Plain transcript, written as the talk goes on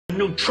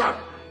New truck.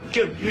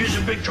 Jim, here's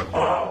a big truck.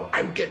 Oh,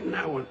 I'm getting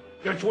that one.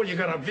 That's what you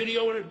got a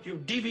video in it? You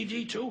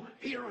DVD too?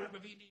 You don't have a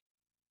DVD.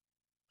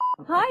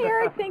 Hi,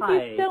 Eric. Thank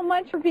you so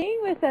much for being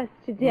with us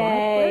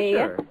today.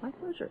 My pleasure. My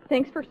pleasure.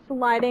 Thanks for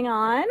sliding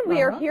on.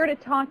 We are here to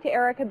talk to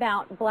Eric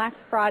about Black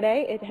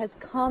Friday. It has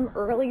come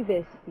early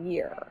this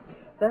year.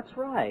 That's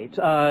right.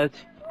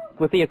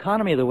 With the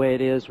economy the way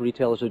it is,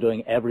 retailers are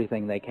doing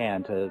everything they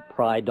can to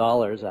pry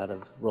dollars out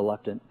of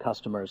reluctant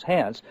customers'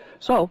 hands.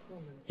 So,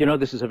 you know,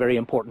 this is a very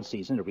important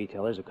season to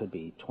retailers. It could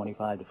be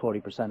 25 to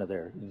 40% of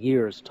their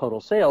year's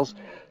total sales.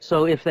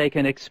 So if they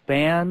can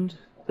expand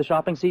the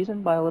shopping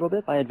season by a little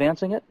bit, by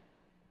advancing it,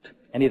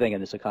 anything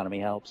in this economy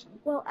helps.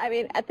 Well, I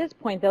mean, at this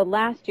point, though,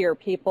 last year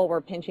people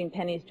were pinching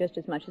pennies just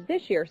as much as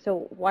this year.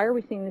 So why are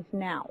we seeing this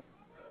now?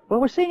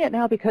 Well, we're seeing it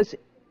now because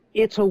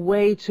it's a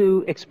way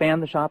to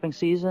expand the shopping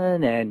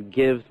season and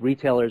give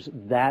retailers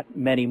that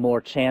many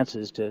more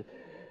chances to,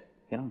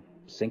 you know,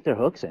 sink their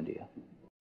hooks into you.